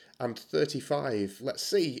 335. Let's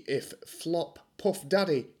see if Flop Puff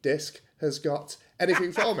Daddy disc has got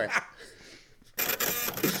anything for me.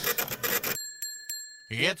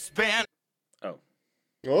 It's been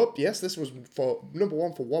Oh, yes, this was for number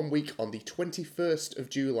one for 1 week on the 21st of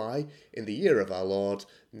July in the year of our Lord,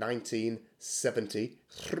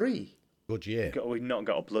 1973. Good year. We've not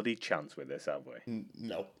got a bloody chance with this, have we?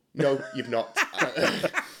 No, you've not.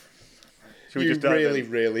 Should we You just dive in? really,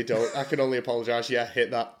 really don't. I can only apologise. Yeah,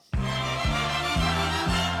 hit that.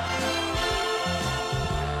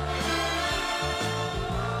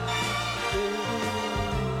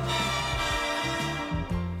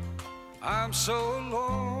 I'm so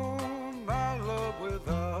alone, my love,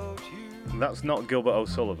 without you. That's not Gilbert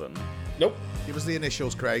O'Sullivan. Nope. Give us the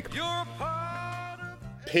initials, Craig. You're a part of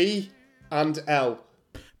P and L.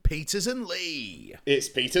 Peters and Lee. It's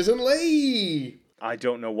Peters and Lee. I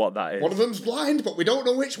don't know what that is. One of them's blind, but we don't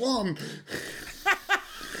know which one.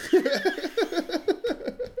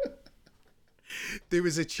 There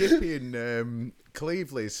was a chip in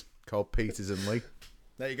Cleveley's called Peters and Lee.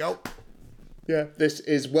 There you go. Yeah, this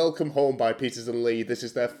is Welcome Home by Peters and Lee. This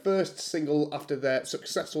is their first single after their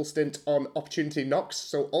successful stint on Opportunity Knocks,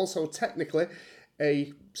 so also technically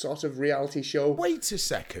a sort of reality show. Wait a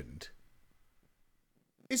second.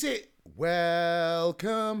 Is it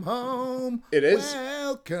Welcome Home? It is.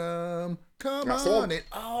 Welcome. Come That's the on one. in.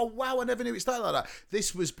 Oh, wow, I never knew it started like that.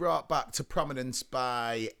 This was brought back to prominence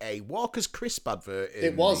by a Walker's Crisp advert.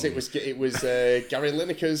 It was Gary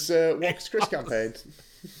Lineker's Walker's Crisp campaign.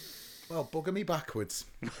 Well, bugger me backwards.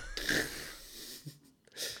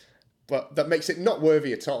 But that makes it not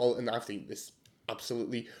worthy at all, and I think this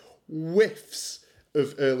absolutely whiffs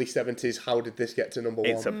of early 70s. How did this get to number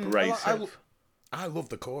one? It's abrasive. I love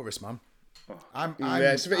the chorus, man.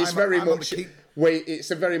 It's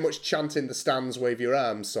very much chant in the stands, wave your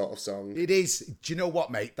arms sort of song. It is. Do you know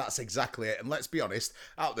what, mate? That's exactly it. And let's be honest,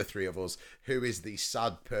 out of the three of us, who is the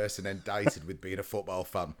sad person indicted with being a football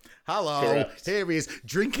fan? Hello, Correct. Here he is,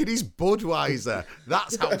 drinking his Budweiser.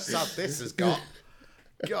 That's how sad this has got.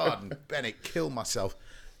 God, Bennett, kill myself.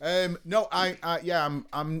 No, I'm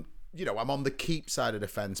on the keep side of the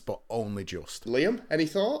fence, but only just. Liam, any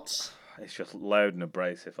thoughts? It's just loud and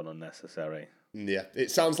abrasive and unnecessary. Yeah,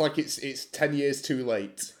 it sounds like it's 10 years too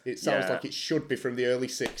late. It sounds Yeah. like it should be from the early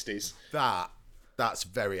 60s. That's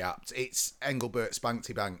very apt. It's Engelbert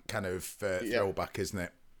Spankty Bank kind of throwback, isn't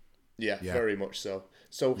it? Yeah, Yeah. very much so.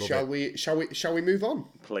 So Love shall we move on?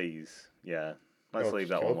 Please. Yeah. Let's Okay, leave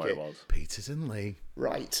that one where it okay. was. Peters and Lee.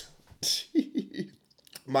 Right.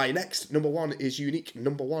 My next number one is unique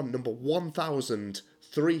number one, number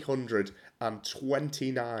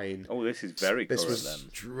 1,329. Oh, this is very This current was- then.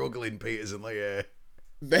 Struggling Peters and Lee here.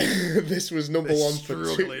 This was number They're one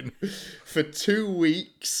struggling. for 2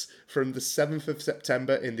 weeks from the 7th of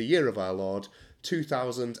September in the year of our Lord,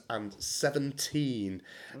 2017.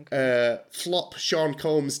 Flop Sean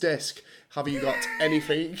Combs disc. Have you got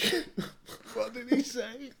anything? What did he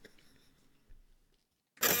say?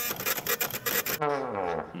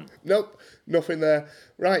 Nope, nothing there.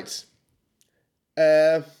 Right.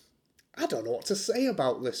 I don't know what to say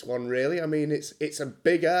about this one, really. I mean, it's a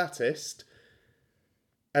big artist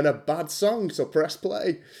and a bad song, so press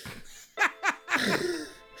play.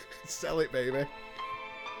 Sell it, baby.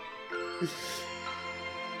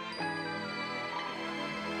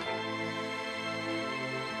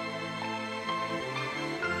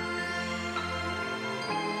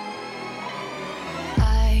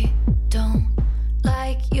 I don't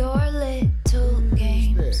like your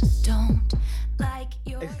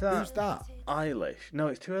that Who's that? Eilish? No,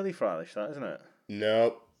 it's too early for Eilish, that isn't it?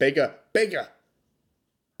 No, bigger. Bigger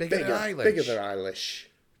than Eilish. Bigger than Eilish.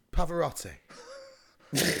 Pavarotti.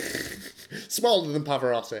 Smaller than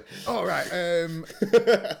Pavarotti. All right.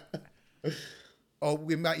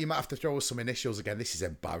 You might have to throw us some initials again. This is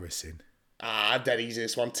embarrassing. Dead easy,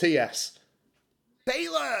 this one. TS.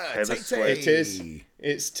 Taylor Swift. It is.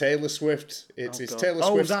 It's Taylor Swift. It's Taylor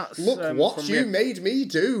Oh, Swift. that's, Look what from you made me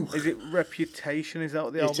do. Is it Reputation? Is that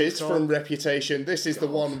what the It album is from Reputation. This is the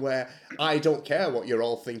one where I don't care what you're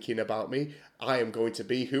all thinking about me. I am going to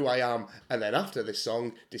be who I am. And then after this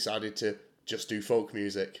song, decided to just do folk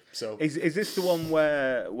music. So Is this the one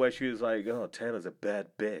where she was like, "Oh, Taylor's a bad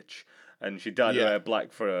bitch," and she dyed her Yeah. hair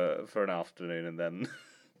black for an afternoon, and then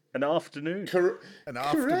an afternoon. An correct.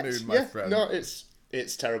 afternoon, my friend. No,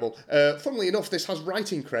 it's terrible. Funnily enough, this has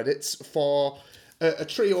writing credits for a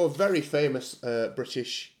trio of very famous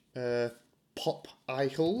British pop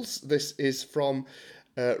idols. This is from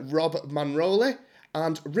Rob Manroli,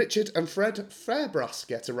 and Richard and Fred Fairbrass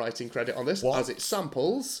get a writing credit on this, What? as it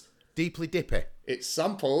samples. Deeply dippy. It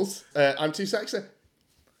samples I'm Too Sexy.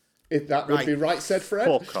 If that would be right, said Fred.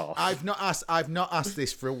 Fuck off. I've not asked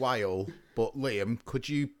this for a while, but Liam, could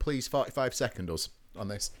you please 45 second us on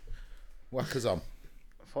this? Whack us on.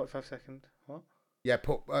 45 second. What? Yeah,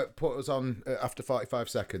 put us on after 45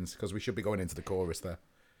 seconds because we should be going into the chorus there.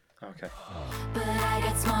 Okay. But I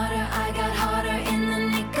got smarter, I got harder in the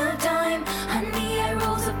nick of time. Honey, I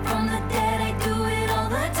rose up from the dead, I do it all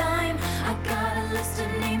the time. I got a list of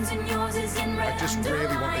names and yours is in red. I just really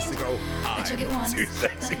want this to go. I check it once, Too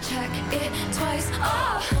sexy. then check it twice.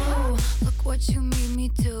 Oh, look what you made me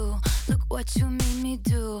do. Look what you made me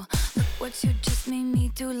do. Look what you just made me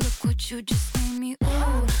do. Look what you just made me.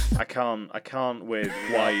 Ooh. I can't with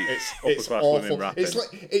white It's upper class awful. women rapping. It's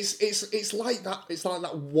like that. It's like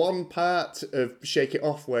that one part of Shake It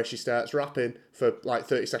Off where she starts rapping for like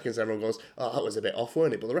 30 seconds. Everyone goes, "Oh, that was a bit off,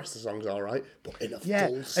 weren't it?" But the rest of the song's all right. But in a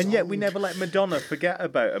full song, and yet we never let Madonna forget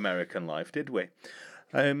about American Life, did we?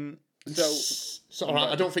 So all right,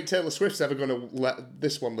 I don't think Taylor Swift's ever going to let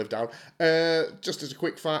this one live down. Just as a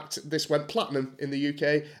quick fact, this went platinum in the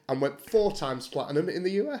UK and went 4 times platinum in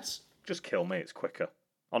the US. Just kill me, it's quicker.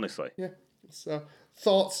 Honestly. Yeah. So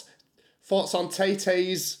thoughts on Tay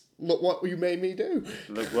Tay's "Look What You Made Me Do."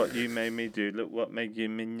 Look what you made me do. Look what made you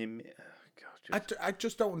me. Oh, God, I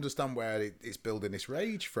just don't understand where it's building this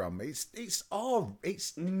rage from. It's fine.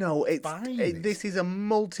 This is a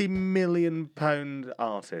multi-million-pound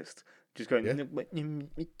artist just going. Yeah.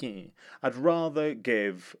 I'd rather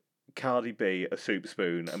give Cardi B a soup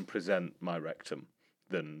spoon and present my rectum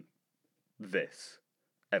than this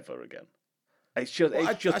ever again. It's just. Well,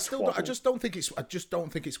 It's just. I just don't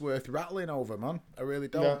think it's worth rattling over, man. I really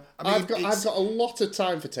don't. No, I mean, I've got a lot of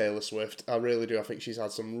time for Taylor Swift. I really do. I think she's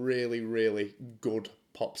had some really, really good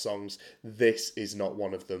pop songs. This is not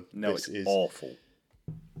one of them. No, this it's awful.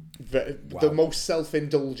 The most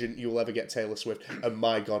self-indulgent you'll ever get Taylor Swift, and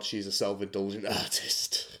my God, she's a self-indulgent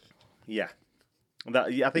artist. Yeah,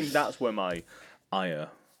 I think that's where my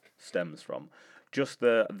ire stems from. Just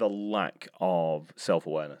the lack of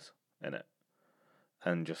self-awareness in it,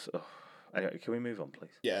 and just. Anyway, can we move on,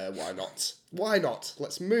 please? Yeah, why not? Why not?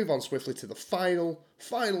 Let's move on swiftly to the final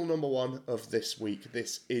number one of this week.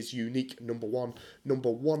 This is unique number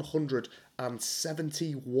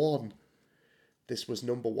 171. This was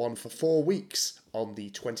number 1 for 4 weeks on the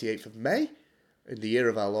 28th of May in the year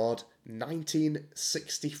of our Lord,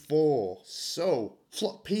 1964. So,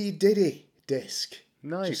 Flop P. Diddy disc.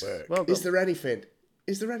 Nice. Well done. Is there anything?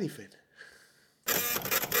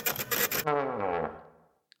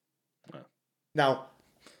 Now,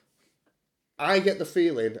 I get the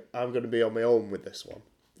feeling I'm going to be on my own with this one.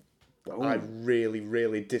 But I really,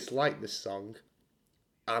 really dislike this song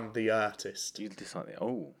and the artist. You dislike it?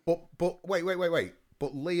 Oh. But wait.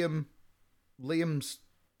 But Liam's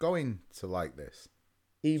going to like this.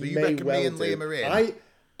 He So you may reckon well me and do. Liam are in?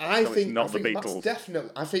 I So it's think not I the think Matt's Beatles.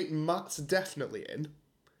 definitely. I think Matt's definitely in,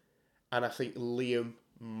 and I think Liam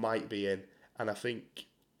might be in, and I think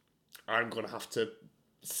I'm going to have to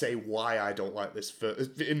say why I don't like this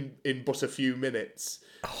in but a few minutes.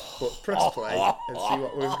 But press play and see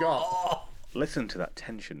what we've got. Listen to that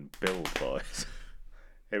tension build, boys.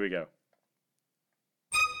 Here we go.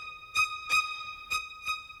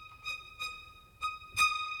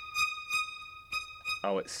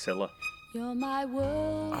 Oh, it's Scylla. You're my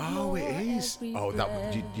world. Oh, it is. Oh,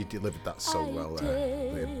 that you delivered that so I well did.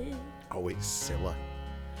 there, Liam. Oh, it's Scylla.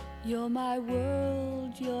 You're my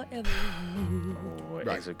world, you're everything. Oh, it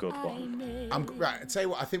is a good one. Right. I tell you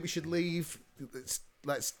what. I think we should leave.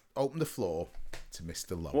 Let's open the floor to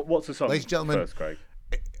Mr. Lowe. What's the song? Ladies and gentlemen, first, Craig?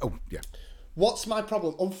 Oh, yeah. What's my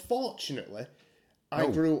problem? Unfortunately, I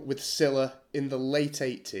grew up with Scylla in the late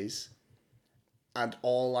 80s, and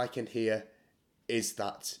all I can hear is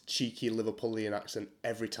that cheeky Liverpudlian accent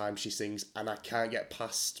every time she sings, and I can't get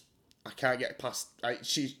past.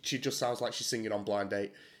 She just sounds like she's singing on Blind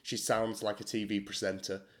Date. She sounds like a TV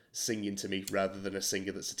presenter singing to me rather than a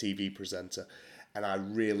singer that's a TV presenter, and I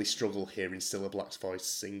really struggle hearing Cilla Black's voice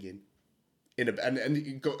singing. And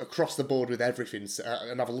you go across the board with everything,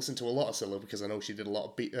 and I've listened to a lot of Cilla because I know she did a lot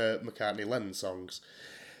of McCartney-Lennon songs,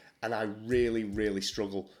 and I really, really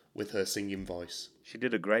struggle with her singing voice. She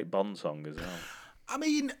did a great Bond song as well. I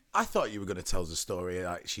mean, I thought you were going to tell us a story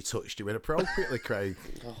like she touched you inappropriately, Craig.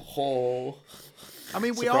 Oh, I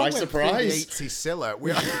mean, we Surprise, all went surprise. through the 80s Scylla.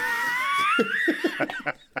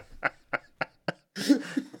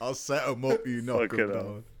 I'll set them up, you knock Fucking them hell.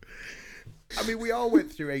 down. I mean, we all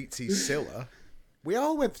went through 80s Scylla. We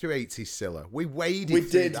waded we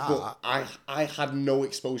through did, that. but I had no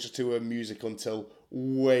exposure to her music until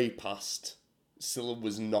way past. Scylla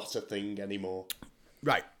was not a thing anymore.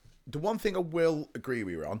 Right. The one thing I will agree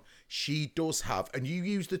with you on, she does have, and you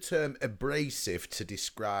use the term abrasive to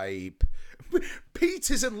describe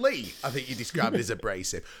Peters and Lee. I think you described as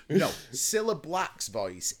abrasive. No, Cilla Black's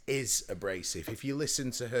voice is abrasive. If you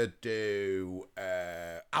listen to her do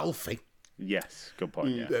Alfie Yes, good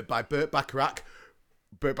point. Yeah. by Burt Bacharach,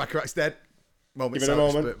 Burt Bacharach's dead. Moment Give it a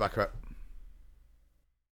silence, moment. Burt Bacharach.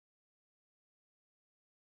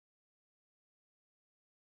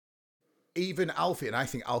 Even Alfie, and I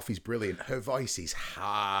think Alfie's brilliant, her voice is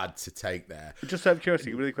hard to take there. Just out of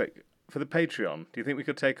curiosity, really quick, for the Patreon, do you think we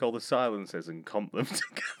could take all the silences and comp them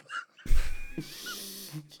together?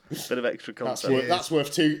 Bit of extra content. That's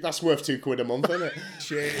worth £2 a month, isn't it?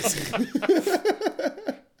 Cheers.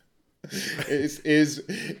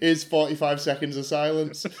 is 45 seconds of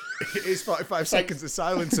silence. It is 45 seconds of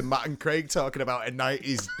silence and Matt and Craig talking about a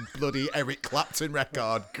 90s bloody Eric Clapton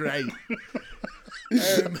record. Great.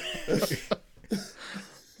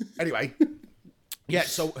 Anyway, yeah,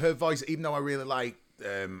 so her voice, even though I really like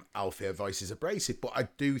Alfie, her voice is abrasive, but I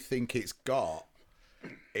do think it's got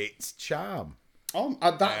its charm.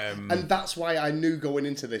 And that's why I knew going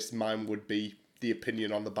into this, mine would be the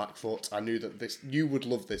opinion on the back foot. I knew that you would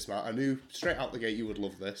love this, Matt. I knew straight out the gate you would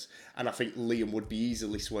love this, and I think Liam would be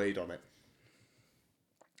easily swayed on it.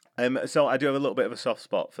 So I do have a little bit of a soft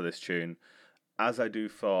spot for this tune, as I do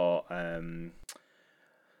for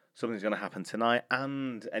Something's Gonna Happen Tonight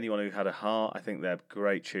and Anyone Who Had a Heart. I think they're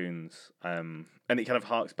great tunes, and it kind of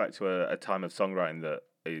harks back to a time of songwriting that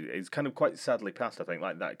is kind of quite sadly past. I think,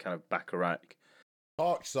 like that kind of Bacharach.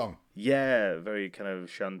 Torch song. Yeah, very kind of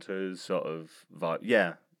chanters sort of vibe.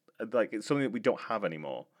 Yeah, like it's something that we don't have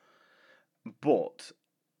anymore. But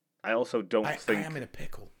I also don't think I am in a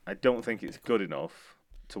pickle. I don't think it's good enough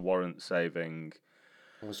to warrant saving.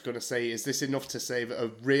 I was going to say, is this enough to save a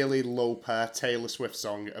really low pair Taylor Swift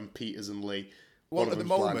song and Peters and Lee? Well, One of at the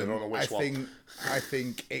them's blind, moment, I don't know which one. I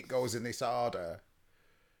think it goes in this order.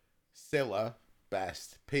 Scylla,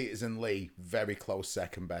 best. Peters and Lee, very close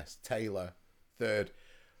second best. Taylor, third.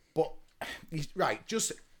 But, right,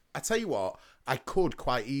 I tell you what, I could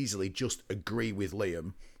quite easily just agree with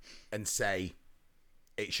Liam and say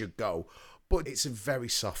it should go. But it's a very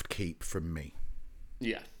soft keep from me.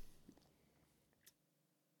 Yeah.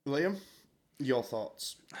 Liam, your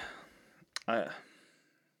thoughts?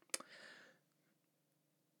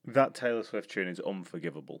 That Taylor Swift tune is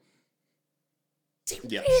unforgivable. Is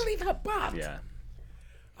it really that bad? Yeah.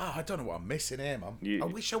 Oh, I don't know what I'm missing here, man. You- I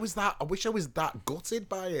wish I was that gutted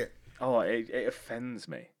by it. Oh, it offends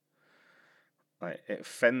me. Like it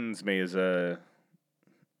offends me as a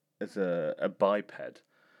biped.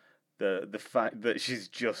 The fact that she's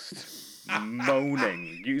just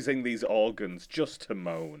moaning, using these organs just to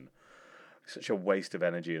moan. Such a waste of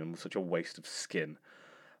energy and such a waste of skin.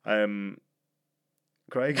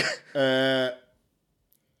 Craig?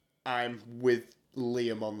 I'm with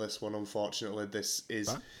Liam on this one, unfortunately. This is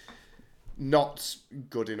not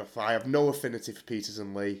good enough. I have no affinity for Peters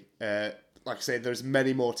and Lee. Like I say, there's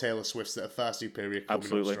many more Taylor Swifts that are far superior coming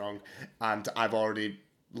Absolutely. up strong. And I've already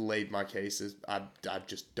laid my cases. I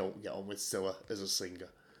just don't get on with Scylla as a singer.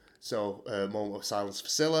 So, moment of silence for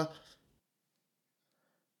Scylla.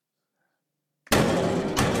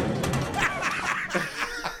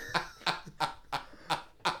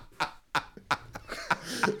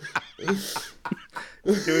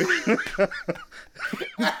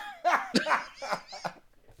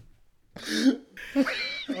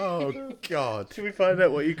 Oh, God. Should we find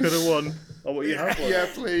out what you could have won or what you have won? Yeah,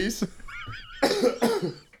 please.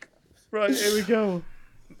 Right, here we go.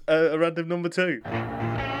 A random number 2.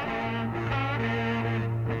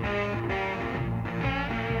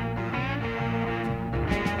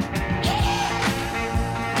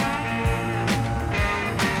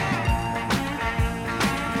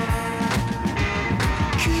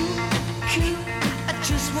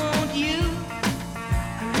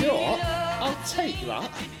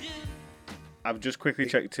 that. I've just quickly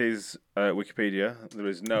checked his Wikipedia. There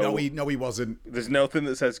is No, he wasn't. There's nothing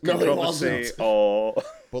that says No, he controversy wasn't. or.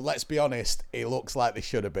 But let's be honest, he looks like they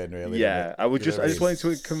should have been, really. Yeah, I would just. I just wanted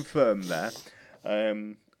to confirm there.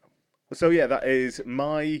 So yeah, that is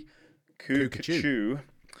My Cuckoo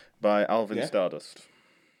by Alvin Yeah. Stardust.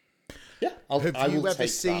 Yeah, I Have will you ever take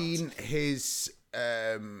seen his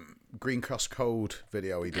Green Cross Code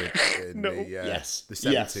video he did in No. the Yes.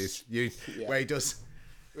 the Yes. 70s? Where he does...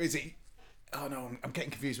 Is he... Oh no, I'm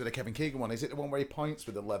getting confused with the Kevin Keegan one. Is it the one where he points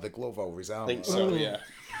with the leather glove over his arm? I think so, yeah.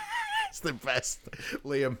 It's the best.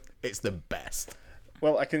 Liam, it's the best.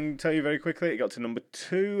 Well, I can tell you very quickly. It got to number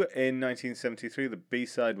 2 in 1973. The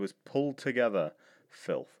B-side was Pulled Together,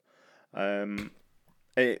 Filth.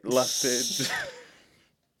 It lasted...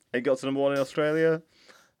 It got to number 1 in Australia,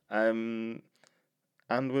 and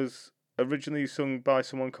was originally sung by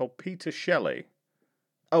someone called Peter Shelley.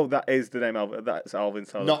 Oh, that is the name. That's Alvin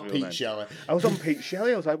Stardust's Not real Pete name. Shelley. I was on Pete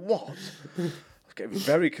Shelley. I was like, what? I was getting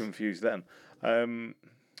very confused then. Do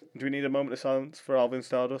we need a moment of silence for Alvin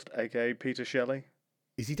Stardust, aka Peter Shelley?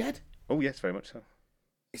 Is he dead? Oh yes, very much so.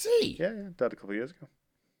 Is he? Yeah, died a couple of years ago.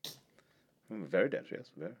 Very dead,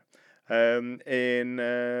 yes. Very. In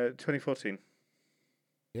 2014.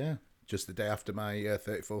 Yeah, just the day after my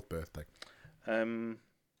 34th birthday. Moment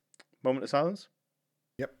of silence.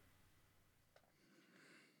 Yep.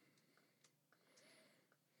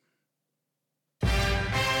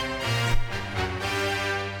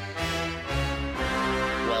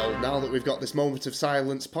 Well, now that we've got this Moment of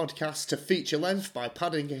Silence podcast to feature length by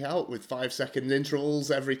padding it out with 5-second intervals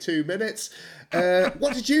every 2 minutes,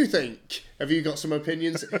 what did you think? Have you got some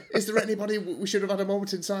opinions? Is there anybody we should have had a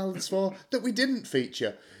moment in silence for that we didn't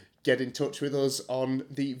feature? Get in touch with us on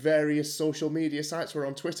the various social media sites. We're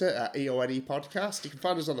on Twitter at EONE Podcast. You can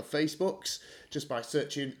find us on the Facebooks just by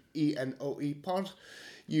searching ENOE Pod.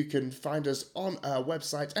 You can find us on our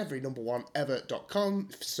website, everynumber1ever.com.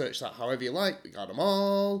 Search that however you like. We got them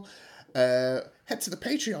all. Head to the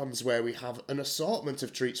Patreons where we have an assortment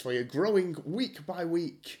of treats for you, growing week by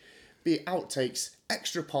week. Be it outtakes,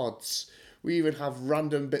 extra pods. We even have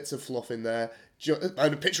random bits of fluff in there.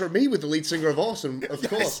 And a picture of me with the lead singer of Awesome, of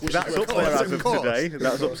course. Which That's is up there as of course. today.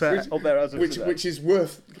 That's up there as of today. which is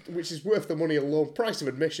worth the money alone. Price of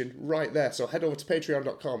admission right there. So head over to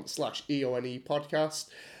patreon.com/EONE podcast.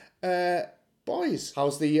 Boys,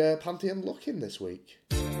 how's the Pantheon looking this week?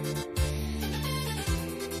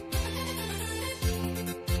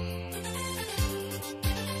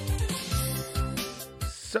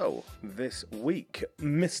 So, this week,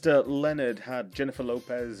 Mr. Leonard had Jennifer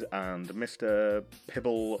Lopez and Mr.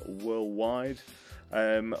 Pibble Worldwide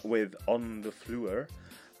with On the Floor,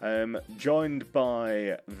 joined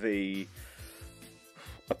by the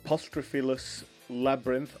apostrophyless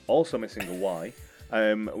Labyrinth, also missing a Y,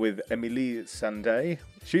 with Emilie Sandé.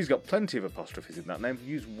 She's got plenty of apostrophes in that name.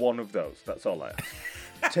 Use one of those. That's all I ask.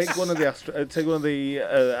 Take one of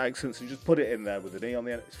the accents and just put it in there with an E on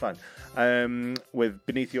the end. It's fine. With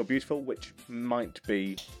Beneath Your Beautiful, which might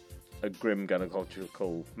be a grim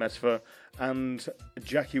gynecological metaphor, and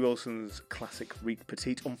Jackie Wilson's classic Reek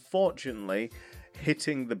Petite, unfortunately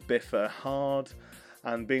hitting the biffer hard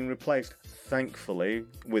and being replaced, thankfully,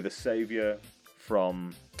 with a saviour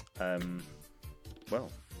from,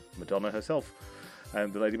 Madonna herself,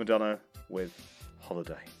 the Lady Madonna with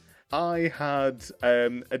Holiday. I had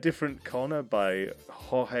a different corner by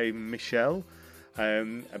Jorge Michel,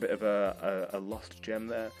 a bit of a lost gem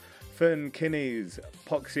there. Fern Kinney's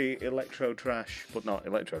Poxy Electro Trash, but not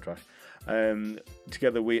Electro Trash.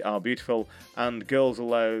 Together We Are Beautiful, and Girls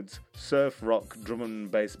Aloud's surf rock drum and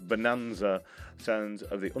bass bonanza Sounds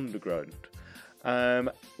of the Underground,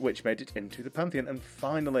 which made it into the Pantheon. And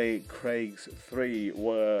finally, Craig's 3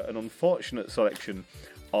 were an unfortunate selection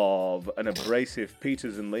of an abrasive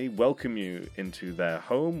Peters and Lee welcome you into their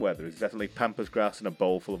home, where there is definitely pampas grass and a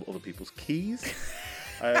bowl full of other people's keys.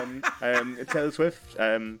 Taylor Swift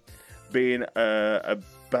being a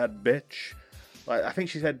bad bitch. Like, I think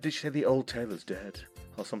did she say the old Taylor's dead?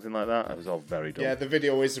 Or something like that. It was all very dumb. Yeah, the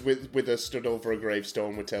video is with her stood over a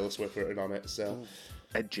gravestone with Taylor Swift written on it, so...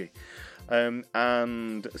 Edgy. And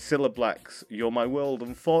Cilla Black's You're My World,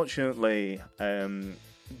 unfortunately,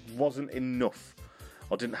 wasn't enough,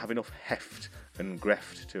 or didn't have enough heft and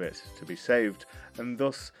greft to it to be saved, and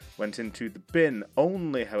thus went into the bin,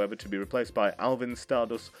 only, however, to be replaced by Alvin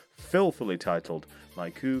Stardust's filthily titled My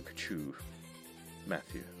Cuckoo.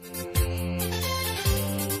 Matthew.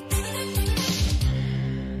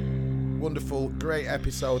 Wonderful, great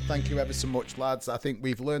episode. Thank you ever so much, lads. I think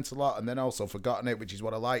we've learnt a lot and then also forgotten it, which is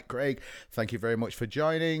what I like. Craig, thank you very much for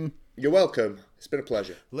joining. You're welcome. It's been a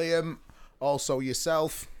pleasure. Liam, Also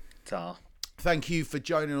yourself. Ta. Thank you for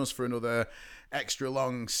joining us for another extra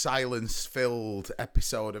long, silence-filled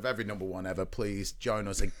episode of Every Number One Ever. Please join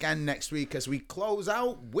us again next week as we close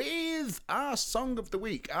out with our Song of the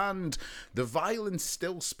Week. And the violence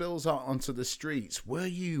still spills out onto the streets. Were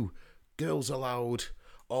you Girls Aloud,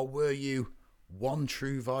 or were you One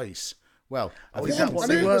True Voice? Well, I think that what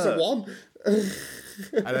they it was a were? one.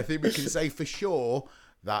 and I think we can say for sure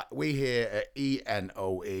that we here at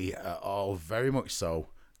ENOE are all very much so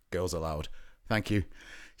Girls Aloud. Thank you.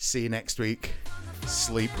 See you next week.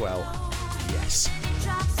 Sleep well. Yes.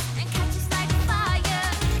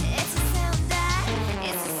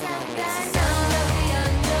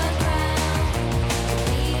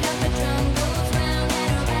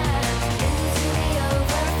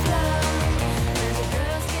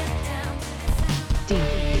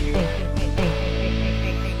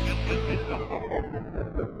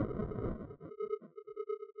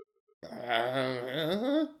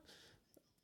 Uh-huh.